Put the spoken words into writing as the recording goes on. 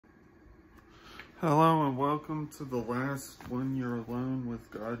Hello and welcome to the last When You're Alone with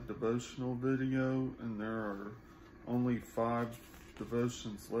God devotional video, and there are only 5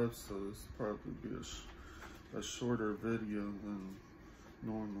 devotions left, so this will probably be a shorter video than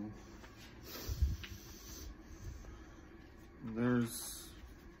normal. There's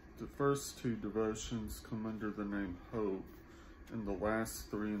the first 2 devotions come under the name Hope, and the last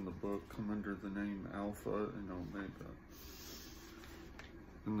 3 in the book come under the name Alpha and Omega.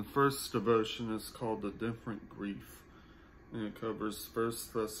 And the first devotion is called A Different Grief, and it covers 1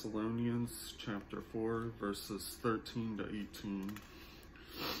 Thessalonians chapter 4, verses 13 to 18.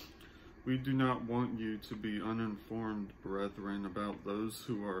 We do not want you to be uninformed, brethren, about those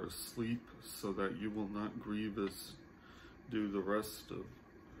who are asleep, so that you will not grieve as do the rest of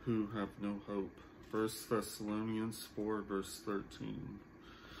who have no hope. 1 Thessalonians 4, verse 13.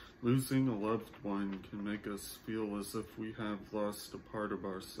 Losing a loved one can make us feel as if we have lost a part of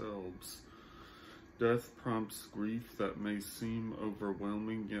ourselves. Death prompts grief that may seem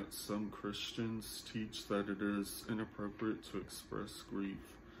overwhelming, yet some Christians teach that it is inappropriate to express grief,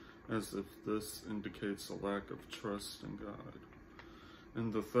 as if this indicates a lack of trust in God.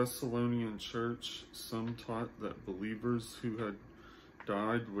 In the Thessalonian church, some taught that believers who had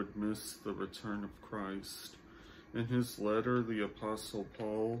died would miss the return of Christ. In his letter, the Apostle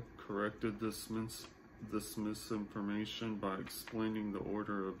Paul corrected this misinformation by explaining the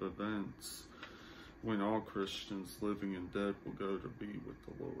order of events when all Christians living and dead will go to be with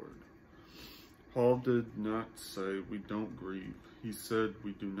the Lord. Paul did not say we don't grieve. He said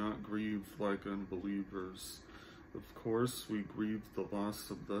we do not grieve like unbelievers. Of course, we grieve the loss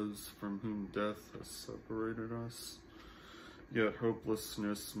of those from whom death has separated us. Yet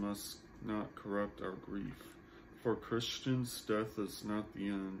hopelessness must not corrupt our grief. For Christians, death is not the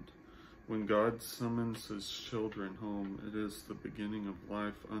end. When God summons his children home, it is the beginning of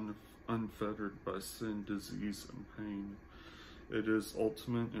life unfettered by sin, disease, and pain. It is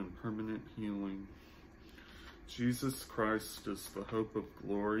ultimate and permanent healing. Jesus Christ is the hope of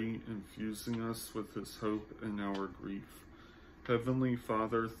glory, infusing us with his hope in our grief. Heavenly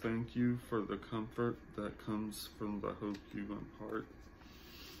Father, thank you for the comfort that comes from the hope you impart.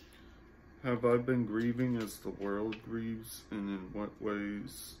 Have I been grieving as the world grieves, and in what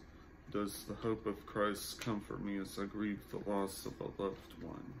ways does the hope of Christ comfort me as I grieve the loss of a loved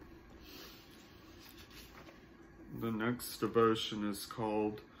one? The next devotion is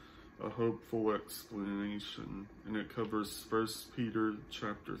called A Hopeful Explanation, and it covers 1 Peter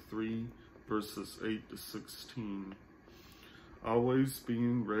chapter 3, verses 8 to 16. Always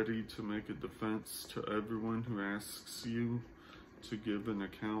being ready to make a defense to everyone who asks you to give an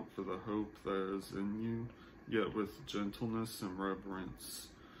account for the hope that is in you, yet with gentleness and reverence.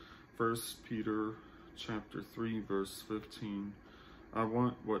 1 Peter chapter 3, verse 15. I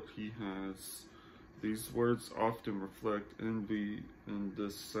want what he has. These words often reflect envy and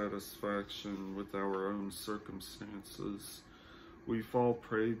dissatisfaction with our own circumstances. We fall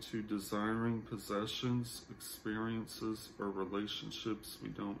prey to desiring possessions, experiences, or relationships we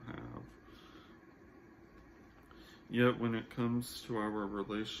don't have. Yet when it comes to our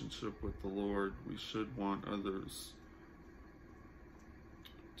relationship with the Lord, we should want others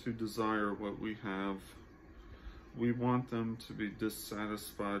to desire what we have. We want them to be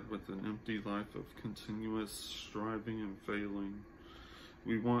dissatisfied with an empty life of continuous striving and failing.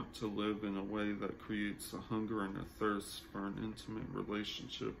 We want to live in a way that creates a hunger and a thirst for an intimate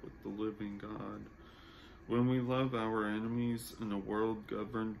relationship with the living God. When we love our enemies in a world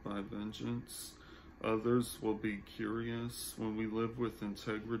governed by vengeance, others will be curious. When we live with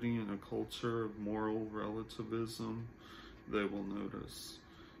integrity in a culture of moral relativism, they will notice.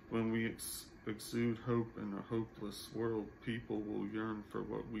 When we exude hope in a hopeless world, people will yearn for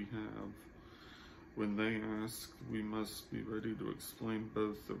what we have. When they ask, we must be ready to explain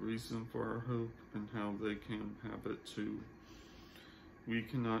both the reason for our hope and how they can have it too. We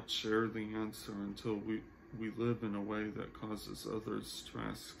cannot share the answer until we live in a way that causes others to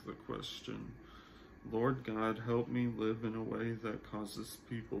ask the question. Lord God, help me live in a way that causes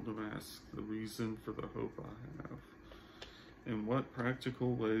people to ask the reason for the hope I have. In what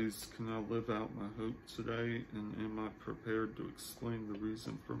practical ways can I live out my hope today, and am I prepared to explain the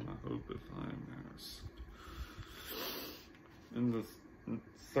reason for my hope if I am asked? And the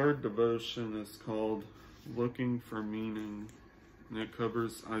third devotion is called Looking for Meaning, and it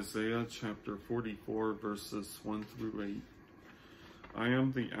covers Isaiah chapter 44, verses 1 through 8. I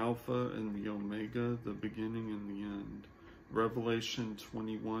am the Alpha and the Omega, the beginning and the end. Revelation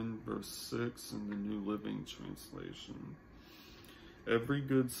 21, verse 6 in the New Living Translation. Every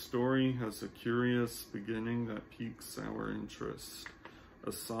good story has a curious beginning that piques our interest.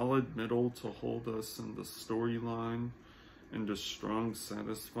 a solid middle to hold us in the storyline, and a strong,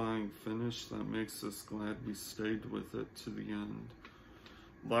 satisfying finish that makes us glad we stayed with it to the end.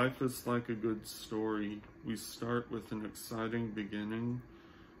 Life is like a good story. We start with an exciting beginning,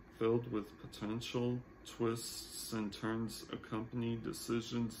 filled with potential, twists and turns accompany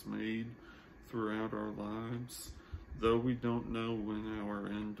decisions made throughout our lives. Though we don't know when our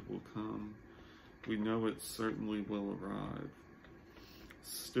end will come, we know it certainly will arrive.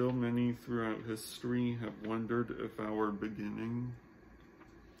 Still, many throughout history have wondered if our beginnings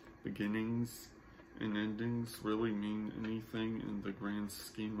and endings really mean anything in the grand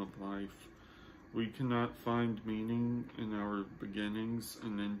scheme of life. We cannot find meaning in our beginnings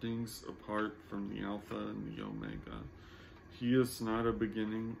and endings apart from the Alpha and the Omega. He is not a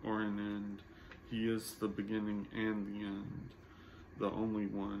beginning or an end. He is the beginning and the end, the only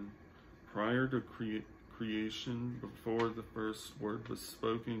one. Prior to creation, before the first word was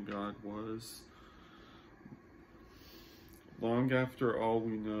spoken, God was. Long after all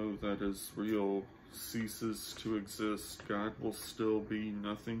we know that is real ceases to exist, God will still be.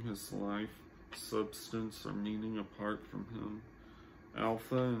 Nothing has life, substance, or meaning apart from him.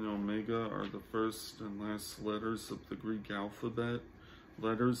 Alpha and Omega are the first and last letters of the Greek alphabet.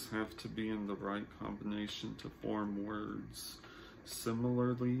 Letters have to be in the right combination to form words.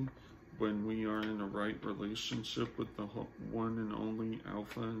 Similarly, when we are in a right relationship with the one and only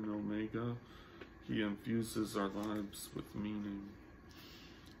Alpha and Omega, he infuses our lives with meaning.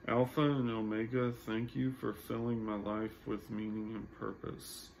 Alpha and Omega, thank you for filling my life with meaning and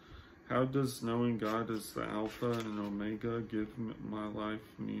purpose. How does knowing God as the Alpha and Omega give my life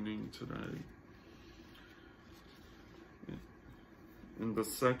meaning today? And the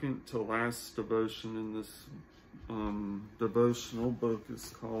second to last devotion in this devotional book is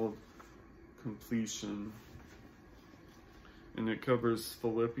called Completion. And it covers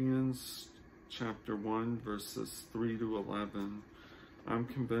Philippians chapter 1, verses 3 to 11. I'm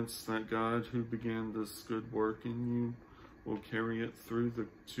convinced that God, who began this good work in you, will carry it through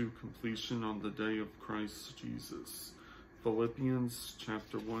to completion on the day of Christ Jesus. Philippians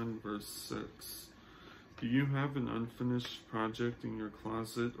chapter 1, verse 6. Do you have an unfinished project in your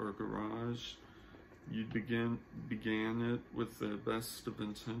closet or garage? You began it with the best of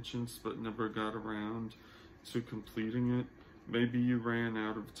intentions, but never got around to completing it. Maybe you ran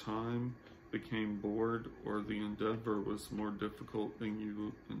out of time, became bored, or the endeavor was more difficult than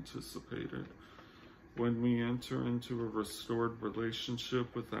you anticipated. When we enter into a restored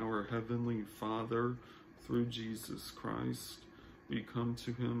relationship with our Heavenly Father through Jesus Christ, we come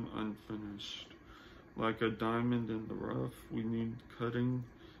to him unfinished. Like a diamond in the rough, we need cutting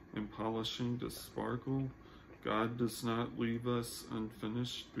and polishing to sparkle. God does not leave us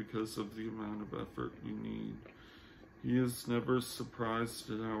unfinished because of the amount of effort we need. He is never surprised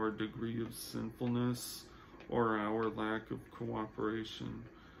at our degree of sinfulness or our lack of cooperation.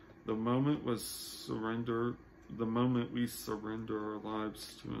 The moment we surrender our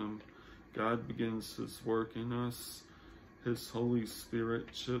lives to him, God begins his work in us. His Holy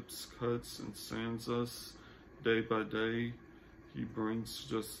Spirit chips, cuts, and sands us day by day. He brings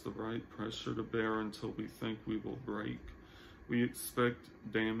just the right pressure to bear until we think we will break. We expect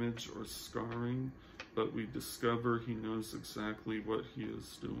damage or scarring, but we discover he knows exactly what he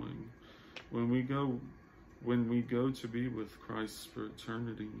is doing. When we go to be with Christ for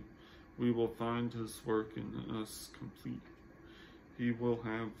eternity, we will find his work in us complete. He will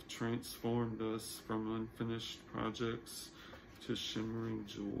have transformed us from unfinished projects to shimmering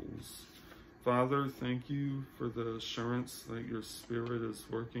jewels. Father, thank you for the assurance that your Spirit is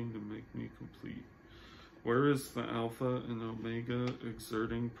working to make me complete. Where is the Alpha and Omega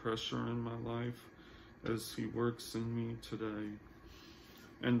exerting pressure in my life as he works in me today?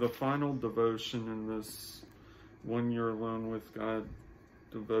 And the final devotion in this 1 Year Alone with God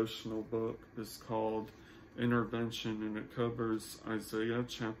devotional book is called Intervention, and it covers Isaiah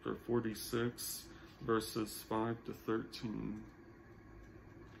chapter 46, verses 5 to 13.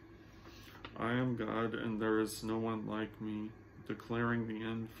 I am God, and there is no one like me, declaring the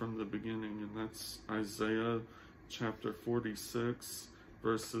end from the beginning. And that's Isaiah chapter 46,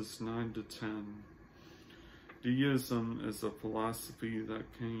 verses 9 to 10. Deism is a philosophy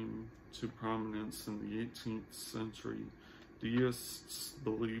that came to prominence in the 18th century. Deists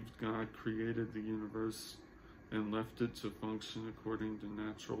believed God created the universe and left it to function according to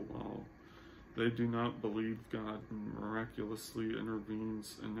natural law. They do not believe God miraculously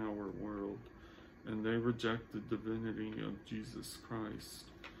intervenes in our world, and they reject the divinity of Jesus Christ.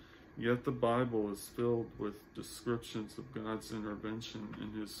 Yet the Bible is filled with descriptions of God's intervention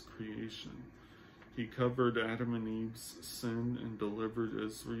in his creation. He covered Adam and Eve's sin and delivered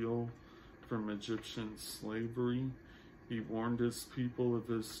Israel from Egyptian slavery. He warned his people of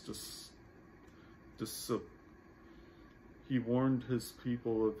his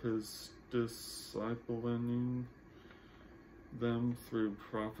disciplining them through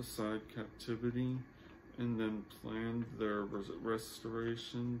prophesied captivity, and then planned their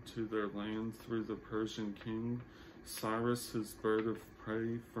restoration to their land through the Persian king Cyrus, his bird of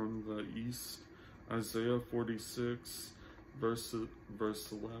prey from the east. Isaiah 46, verse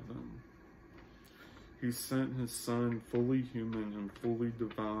 11. He sent his son, fully human and fully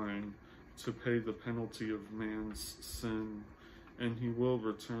divine, to pay the penalty of man's sin, and he will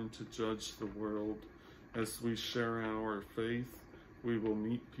return to judge the world. As we share our faith, we will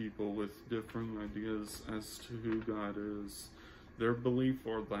meet people with differing ideas as to who God is. Their belief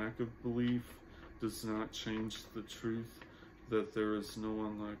or lack of belief does not change the truth that there is no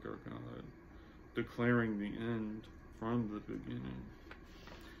one like our God, declaring the end from the beginning.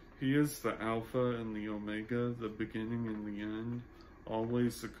 He is the Alpha and the Omega, the beginning and the end,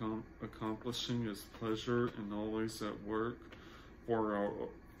 always accomplishing his pleasure and always at work for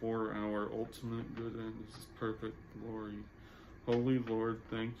our ultimate good and his perfect glory. Holy Lord,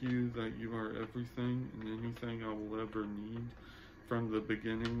 thank you that you are everything and anything I will ever need, from the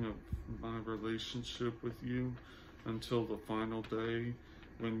beginning of my relationship with you until the final day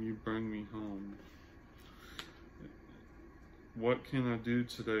when you bring me home. What can I do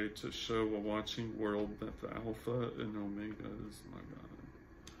today to show a watching world that the Alpha and Omega is my God?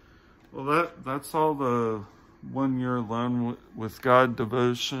 Well, that's all the 1 year alone with God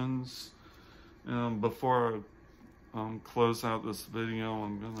devotions. Before I close out this video,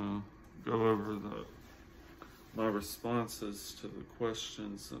 I'm gonna go over my responses to the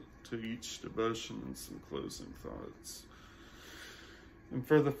questions to each devotion and some closing thoughts. And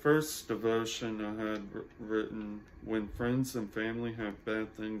for the first devotion, I had written, when friends and family have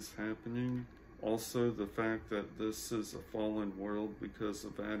bad things happening, also the fact that this is a fallen world because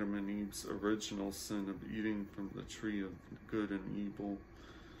of Adam and Eve's original sin of eating from the tree of good and evil.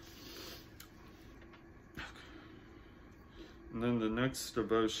 And then the next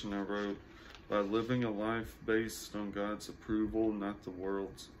devotion I wrote, by living a life based on God's approval, not the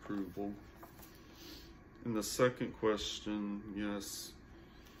world's approval. And the second question, yes.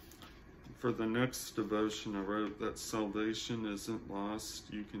 For the next devotion, I wrote that salvation isn't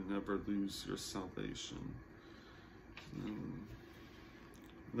lost. You can never lose your salvation. And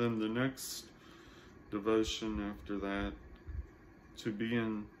then the next devotion after that, to be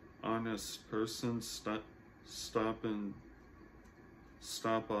an honest person, stop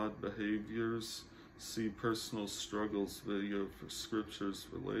odd behaviors, see personal struggles video for scriptures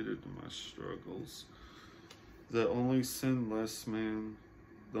related to my struggles. The only sinless man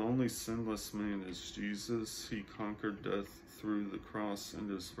is Jesus. He conquered death through the cross and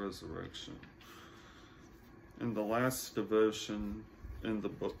his resurrection. In the last devotion in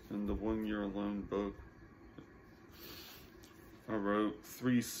the 1 year alone book, I wrote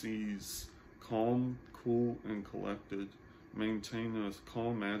 3 C's: calm, cool, and collected. Maintain a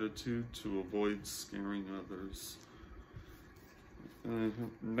calm attitude to avoid scaring others.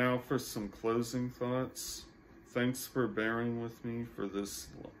 And now for some closing thoughts. Thanks for bearing with me for this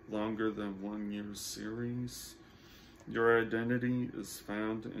longer than 1 year series. Your identity is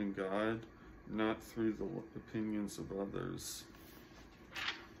found in God, not through the opinions of others.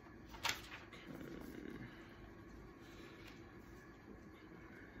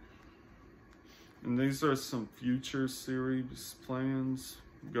 And these are some future series plans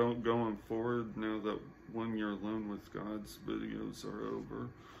going forward now that 1 year alone with God's videos are over.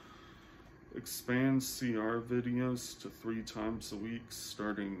 Expand CR videos to 3 times a week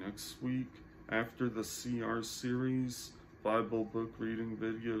starting next week. After the CR series, Bible book reading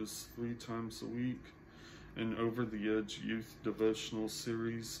videos 3 times a week. And Over the Edge youth devotional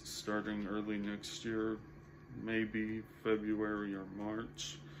series starting early next year, maybe February or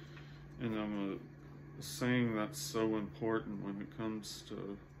March. And I'm saying that's so important when it comes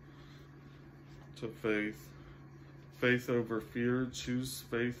to faith. Faith over fear. Choose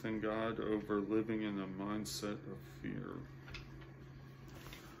faith in God over living in a mindset of fear.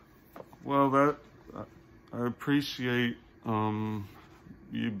 Well, I appreciate you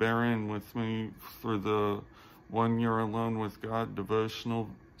bearing with me for the 1 year alone with God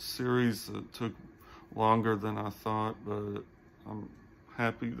devotional series. It took longer than I thought, but I'm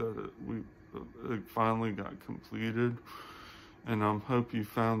happy that it finally got completed. And I hope you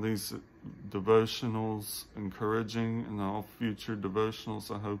found these devotionals encouraging, and all future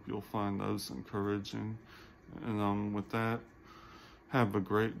devotionals, I hope you'll find those encouraging. And with that, Have a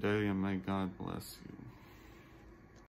great day, and may God bless you.